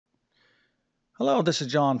Hello, this is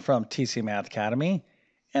John from TC Math Academy.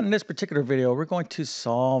 And in this particular video, we're going to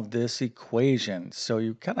solve this equation. So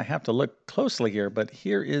you kind of have to look closely here, but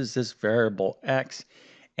here is this variable x,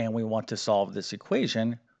 and we want to solve this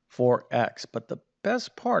equation for x. But the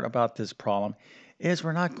best part about this problem is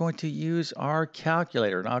we're not going to use our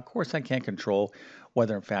calculator. Now, of course, I can't control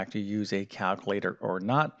whether in fact you use a calculator or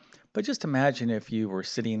not, but just imagine if you were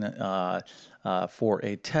sitting for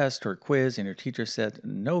a test or quiz and your teacher said,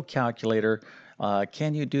 no calculator,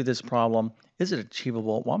 can you do this problem? Is it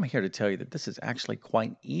achievable? Well, I'm here to tell you that this is actually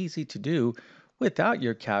quite easy to do without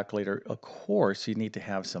your calculator. Of course, you need to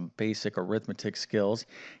have some basic arithmetic skills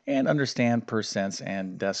and understand percents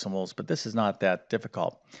and decimals, but this is not that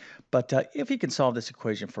difficult. But if you can solve this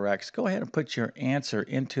equation for x, go ahead and put your answer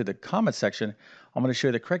into the comment section. I'm going to show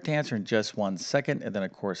you the correct answer in just 1 second, and then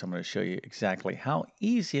of course I'm going to show you exactly how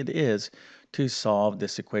easy it is to solve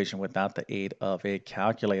this equation without the aid of a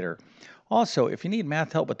calculator. Also, if you need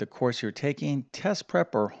math help with the course you're taking, test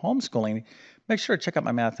prep, or homeschooling, make sure to check out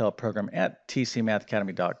my math help program at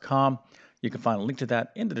tcmathacademy.com. You can find a link to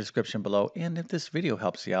that in the description below. And if this video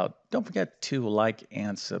helps you out, don't forget to like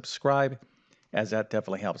and subscribe, as that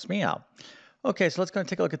definitely helps me out. Okay, so let's go and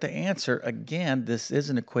take a look at the answer. Again, this is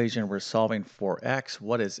an equation we're solving for x.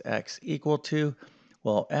 What is x equal to?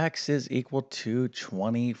 Well, x is equal to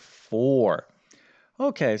 24.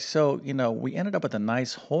 Okay, so, we ended up with a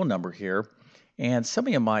nice whole number here. And some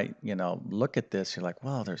of you might, look at this, you're like,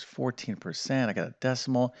 well, there's 14%, I got a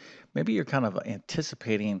decimal. Maybe you're kind of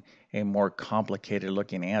anticipating a more complicated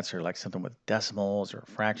looking answer, like something with decimals or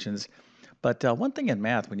fractions. But one thing in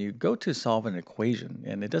math, when you go to solve an equation,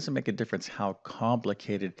 and it doesn't make a difference how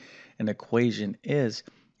complicated an equation is,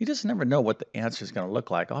 you just never know what the answer is going to look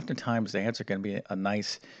like. Oftentimes, the answer is going to be a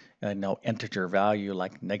nice, integer value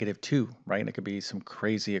like -2, right? And it could be some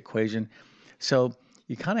crazy equation. So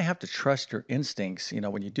you kind of have to trust your instincts.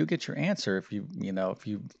 When you do get your answer, if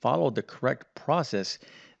you follow the correct process,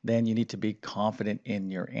 then you need to be confident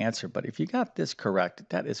in your answer. But if you got this correct,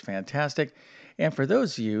 that is fantastic. And for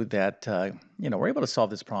those of you that were able to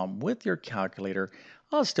solve this problem with your calculator,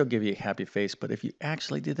 I'll still give you a happy face. But if you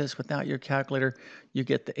actually did this without your calculator, you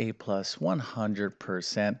get the A plus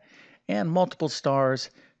 100% and multiple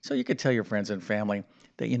stars. So you could tell your friends and family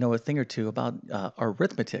that you know a thing or two about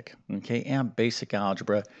arithmetic, okay, and basic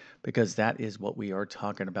algebra, because that is what we are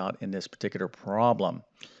talking about in this particular problem.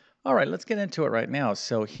 All right, let's get into it right now.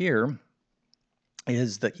 So here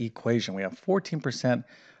is the equation. We have 14%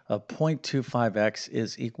 of 0.25x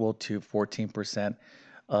is equal to 14%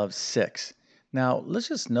 of 6. Now, let's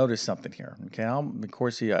just notice something here. Okay, of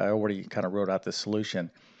course, I already kind of wrote out the solution.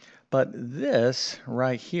 But this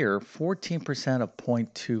right here, 14% of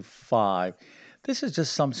 0.25, this is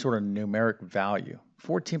just some sort of numeric value.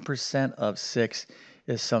 14% of 6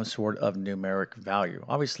 is some sort of numeric value.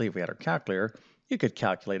 Obviously, if we had our calculator, you could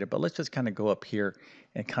calculate it, but let's just kind of go up here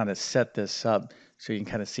and kind of set this up so you can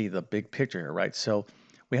kind of see the big picture here, right? So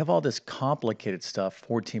we have all this complicated stuff,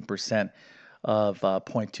 14% of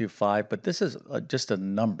 0.25, but this is just a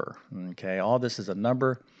number, okay? All this is a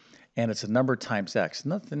number, and it's a number times x.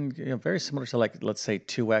 Nothing, very similar to, like, let's say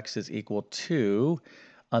 2x is equal to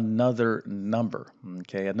another number,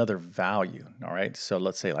 okay? Another value, all right? So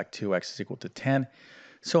let's say like 2x is equal to 10.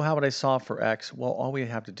 So how would I solve for x? Well, all we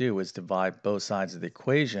have to do is divide both sides of the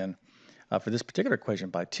equation for this particular equation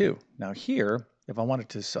by 2. Now here, if I wanted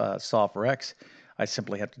to solve for x, I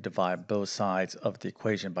simply have to divide both sides of the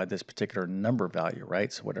equation by this particular number value,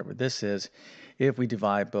 right? So whatever this is, if we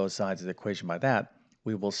divide both sides of the equation by that,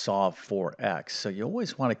 we will solve for x. So you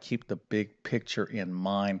always want to keep the big picture in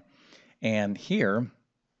mind. And here,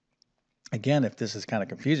 again, if this is kind of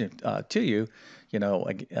confusing to you,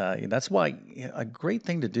 that's why a great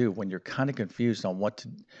thing to do when you're kind of confused on what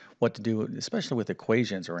to do, especially with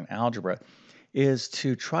equations or in algebra, is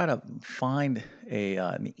to try to find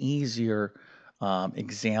an easier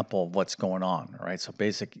example of what's going on. All right, so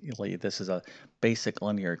basically, this is a basic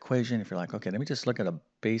linear equation. If you're like, okay, let me just look at a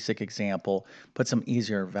basic example, put some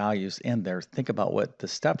easier values in there, think about what the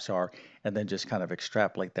steps are, and then just kind of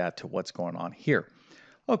extrapolate that to what's going on here.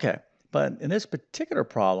 Okay. But in this particular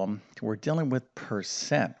problem, we're dealing with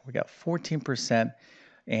percent. We got 14%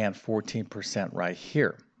 and 14% right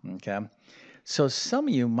here, okay? So some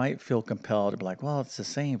of you might feel compelled to be like, well, it's the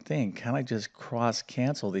same thing. Can I just cross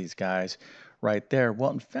cancel these guys right there?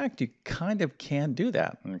 Well, in fact, you kind of can do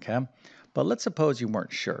that, okay? But let's suppose you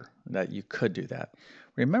weren't sure that you could do that.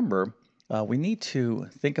 Remember, we need to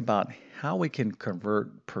think about how we can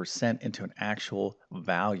convert percent into an actual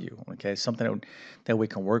value, okay? Something that we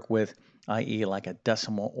can work with, i.e. like a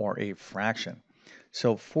decimal or a fraction.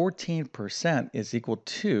 So 14% is equal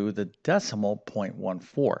to the decimal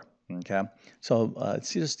 0.14. Okay, so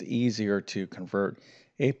it's just easier to convert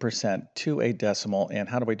 8% to a decimal. And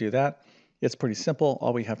how do we do that? It's pretty simple.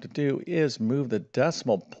 All we have to do is move the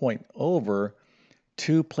decimal point over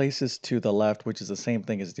two places to the left, which is the same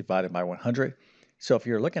thing as divided by 100. So if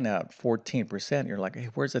you're looking at 14%, you're like, hey,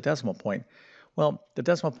 where's the decimal point? Well, the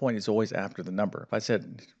decimal point is always after the number. If I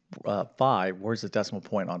said 5, where's the decimal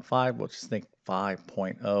point on 5? We'll just think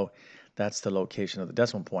 5.0. That's the location of the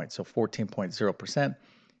decimal point. So 14.0%.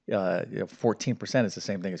 14% is the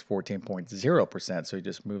same thing as 14.0%. So you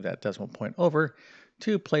just move that decimal point over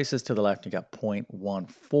two places to the left. You got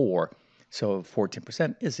 0.14. So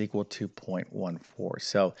 14% is equal to 0.14.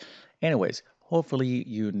 So anyways, hopefully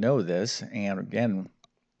you know this. And again,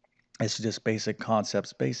 it's just basic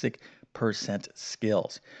concepts, basic percent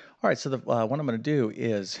skills. All right, so what I'm going to do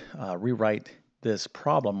is rewrite this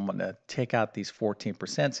problem. I'm going to take out these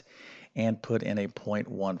 14% and put in a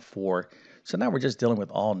 0.14. So now we're just dealing with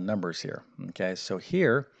all numbers here. Okay, so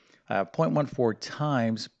here I have 0.14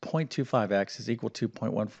 times 0.25x is equal to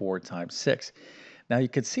 0.14 times 6. Now you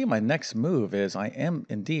can see my next move is I am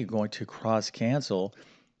indeed going to cross cancel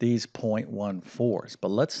these 0.14s,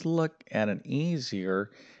 but let's look at an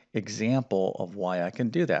easier example of why I can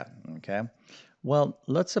do that, okay? Well,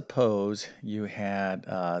 let's suppose you had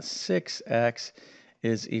 6x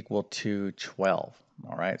is equal to 12,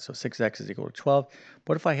 all right? So 6x is equal to 12,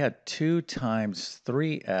 but if I had 2 times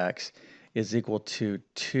 3x is equal to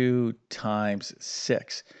 2 times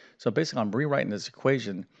 6. So basically I'm rewriting this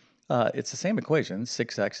equation. It's the same equation.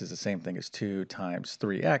 6x is the same thing as 2 times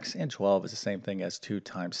 3x, and 12 is the same thing as 2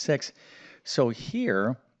 times 6. So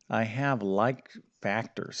here I have like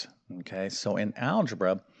factors, okay? So in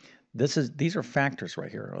algebra, these are factors right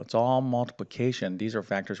here. It's all multiplication. These are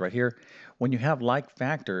factors right here. When you have like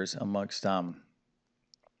factors amongst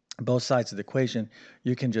both sides of the equation,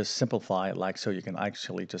 you can just simplify it like so. You can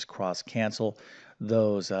actually just cross cancel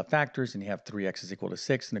those factors, and you have 3x is equal to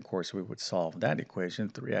 6. And of course, we would solve that equation,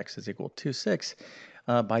 3x is equal to 6,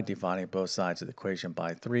 by dividing both sides of the equation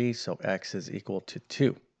by 3. So x is equal to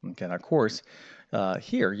 2. Okay, and of course,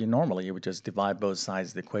 here you would just divide both sides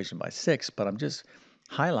of the equation by 6, but I'm just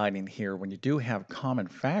highlighting here when you do have common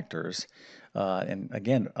factors, and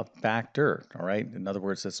again, a factor, all right? In other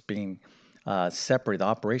words, it's being separate. The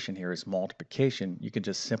operation here is multiplication. You can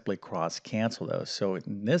just simply cross cancel those. So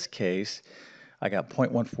in this case, I got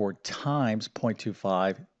 0.14 times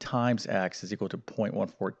 0.25 times x is equal to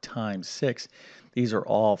 0.14 times 6. These are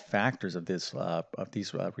all factors of these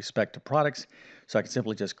respective products. So I can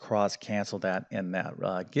simply just cross cancel that, and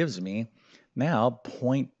that gives me now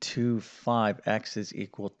 0.25x is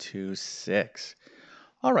equal to 6.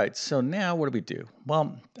 All right, so now what do we do?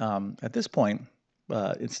 Well, at this point,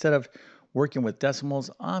 instead of working with decimals,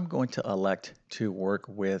 I'm going to elect to work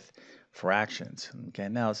with fractions. Okay,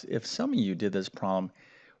 now if some of you did this problem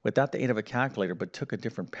without the aid of a calculator but took a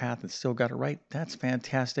different path and still got it right, that's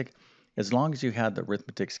fantastic. As long as you had the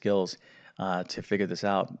arithmetic skills to figure this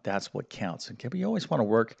out, that's what counts. Okay, but you always want to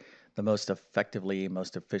work the most effectively,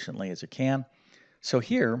 most efficiently as you can. So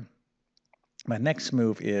here, my next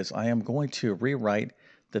move is I am going to rewrite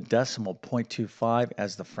the decimal 0.25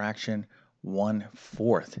 as the fraction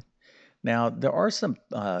 1/4. Now, there are some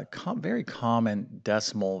very common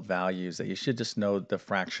decimal values that you should just know the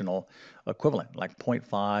fractional equivalent, like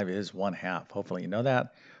 0.5 is 1/2. Hopefully you know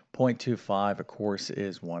that. 0.25, of course,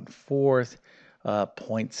 is 1/4.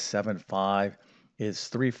 0.75 is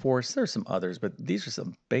 3/4. There's some others, but these are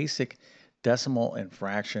some basic decimal and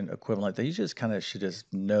fraction equivalent that you just kind of should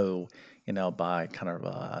just know, by kind of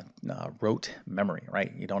rote memory,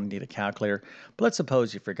 right? You don't need a calculator. But let's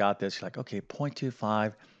suppose you forgot this. You're like, okay,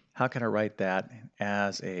 0.25, how can I write that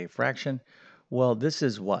as a fraction? Well, this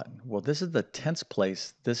is what? Well, this is the tenths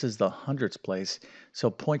place. This is the hundredths place. So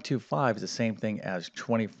 0.25 is the same thing as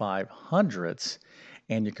 25 hundredths.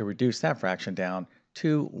 And you can reduce that fraction down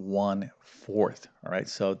to 1/4. All right,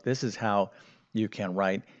 so this is how you can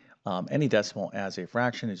write any decimal as a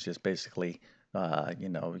fraction. Is just basically,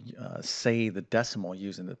 say the decimal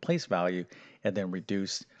using the place value and then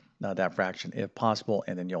reduce that fraction if possible,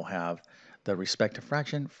 and then you'll have the respective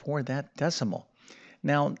fraction for that decimal.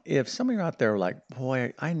 Now, if some of you out there are like,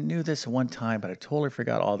 boy, I knew this one time, but I totally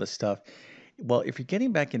forgot all this stuff. Well, if you're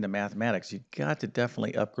getting back into mathematics, you got to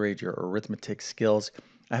definitely upgrade your arithmetic skills.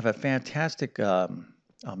 I have a fantastic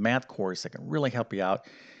math course that can really help you out.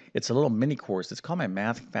 It's a little mini course. It's called my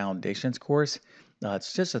Math Foundations course.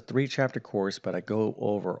 It's just a 3-chapter course, but I go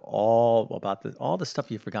over all the stuff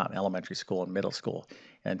you forgot in elementary school and middle school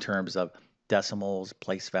in terms of decimals,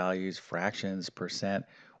 place values, fractions, percent,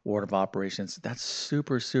 order of operations. That's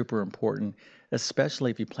super, super important,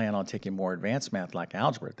 especially if you plan on taking more advanced math like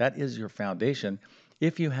algebra. That is your foundation.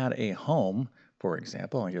 If you had a home, for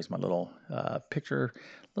example, and here's my little picture,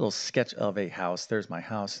 little sketch of a house. There's my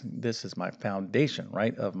house. This is my foundation,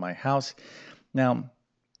 right, of my house. Now,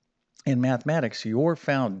 in mathematics, your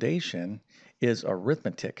foundation is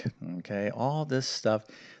arithmetic. Okay, all this stuff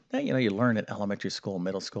that you learn at elementary school,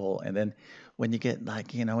 middle school, and then when you get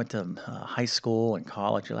like into high school and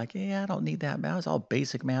college, you're like, yeah, I don't need that math. It's all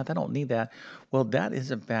basic math. I don't need that. Well, that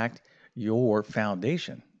is in fact your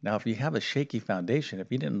foundation. Now, if you have a shaky foundation,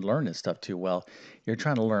 if you didn't learn this stuff too well, you're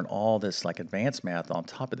trying to learn all this like advanced math on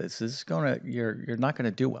top of this. This is you're not gonna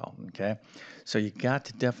do well. Okay, so you got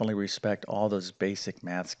to definitely respect all those basic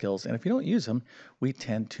math skills. And if you don't use them, we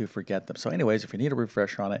tend to forget them. So anyways, if you need a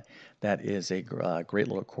refresher on it, that is a great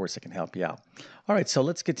little course that can help you out. All right, so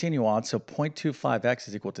let's continue on. So 0.25x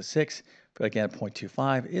is equal to 6. Again,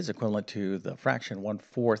 0.25 is equivalent to the fraction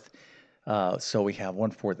 1/4. So we have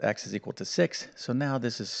 1/4 x is equal to 6. So now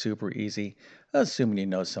this is super easy, assuming you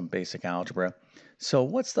know some basic algebra. So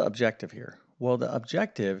what's the objective here? Well, the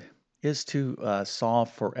objective is to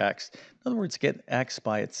solve for x. In other words, get x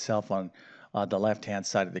by itself on the left-hand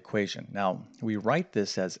side of the equation. Now, we write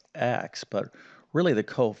this as x, but really the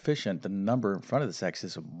coefficient, the number in front of this x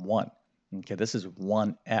is 1. Okay, this is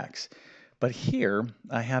 1x. But here,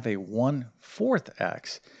 I have a 1/4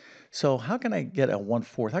 x. So how can I get a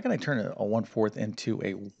 1/4? How can I turn a 1/4 into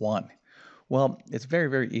a 1? Well, it's very,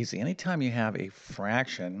 very easy. Anytime you have a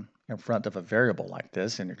fraction in front of a variable like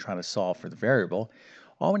this, and you're trying to solve for the variable,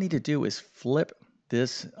 all we need to do is flip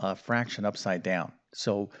this fraction upside down.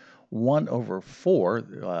 So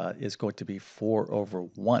 1/4 is going to be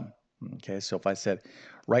 4/1. Okay, so if I said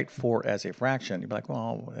write 4 as a fraction, you'd be like,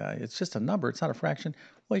 well, it's just a number, it's not a fraction.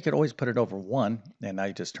 Well, you could always put it over 1, and now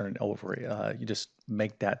you just turn it over. You just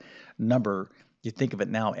make that number, you think of it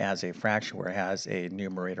now as a fraction where it has a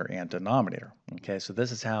numerator and denominator. Okay, so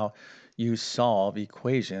this is how you solve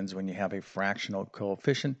equations when you have a fractional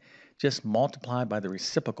coefficient. Just multiply by the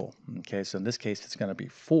reciprocal. Okay, so in this case, it's going to be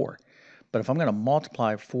 4. But if I'm going to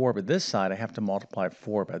multiply 4 by this side, I have to multiply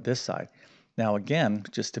 4 by this side. Now again,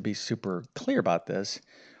 just to be super clear about this,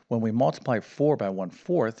 when we multiply 4 by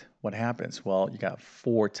 1/4, what happens? Well, you got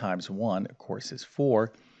 4 times 1, of course, is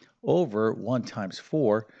 4, over 1 times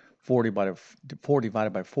 4. 4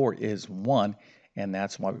 divided by 4 is 1, and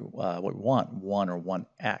that's what we want, 1 or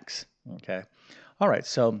 1x. Okay. All right,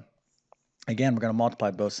 so again, we're going to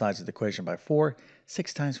multiply both sides of the equation by 4.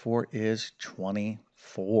 6 times 4 is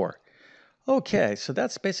 24. Okay, so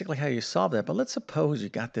that's basically how you solve that. But let's suppose you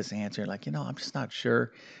got this answer, like, I'm just not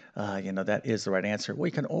sure, that is the right answer. Well,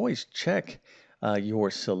 you can always check your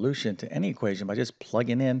solution to any equation by just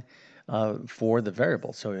plugging in for the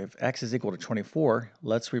variable. So if x is equal to 24,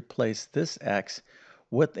 let's replace this x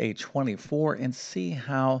with a 24 and see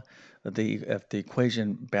how if the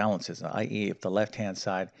equation balances, i.e. if the left-hand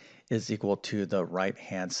side is equal to the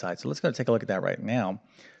right-hand side. So let's go take a look at that right now.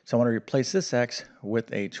 So I want to replace this x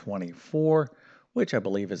with a 24, which I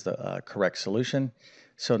believe is the correct solution.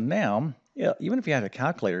 So now, even if you had a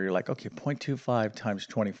calculator, you're like, okay, 0.25 times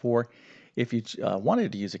 24. If you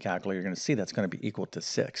wanted to use a calculator, you're going to see that's going to be equal to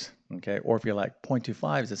 6. Okay, or if you're like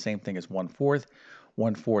 0.25 is the same thing as 1/4.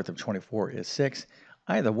 1/4 of 24 is 6.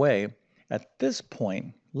 Either way, at this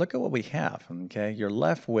point, look at what we have. Okay, you're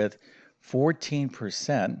left with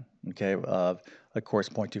 14%. Okay, of course,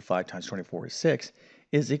 0.25 times 24 is 6.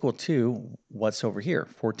 Is equal to what's over here,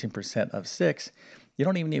 14% of 6. You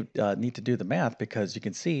don't even need to do the math because you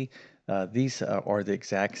can see these are the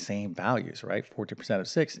exact same values, right? 14% of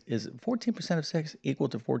 6 is 14% of 6 equal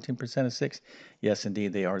to 14% of 6? Yes,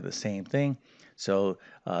 indeed, they are the same thing. So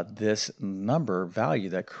this number value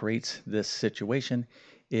that creates this situation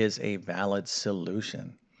is a valid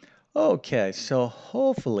solution. Okay, so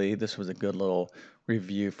hopefully this was a good little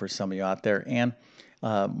review for some of you out there. And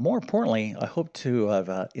more importantly, I hope to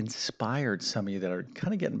have inspired some of you that are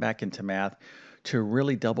kind of getting back into math to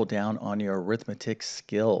really double down on your arithmetic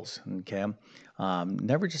skills. Okay,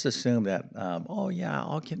 never just assume that, oh yeah,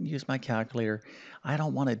 I can use my calculator. I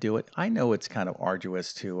don't want to do it. I know it's kind of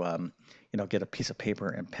arduous to, get a piece of paper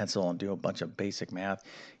and pencil and do a bunch of basic math.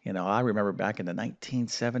 I remember back in the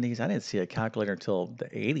 1970s, I didn't see a calculator until the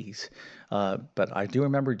 80s, but I do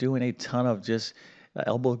remember doing a ton of just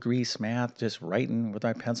elbow grease math, just writing with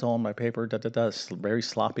my pencil on my paper, very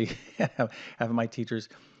sloppy, having my teachers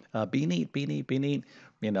be neat, be neat, be neat,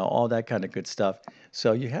 all that kind of good stuff.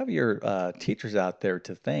 So you have your teachers out there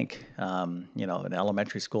to thank, in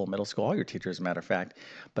elementary school, middle school, all your teachers, as a matter of fact.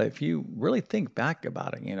 But if you really think back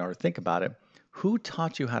about it, or think about it, Who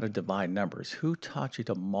taught you how to divide numbers? Who taught you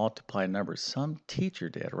to multiply numbers? Some teacher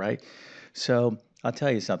did, right? So I'll tell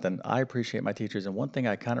you something. I appreciate my teachers, and one thing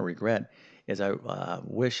I kind of regret is I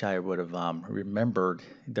wish I would have remembered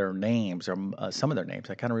their names or some of their names.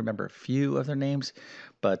 I kind of remember a few of their names,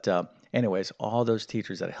 but anyways, all those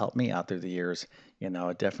teachers that helped me out through the years,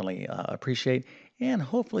 I definitely appreciate, and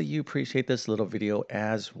hopefully you appreciate this little video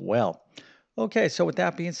as well. Okay, so with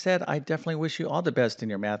that being said, I definitely wish you all the best in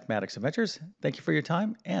your mathematics adventures. Thank you for your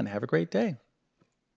time and have a great day.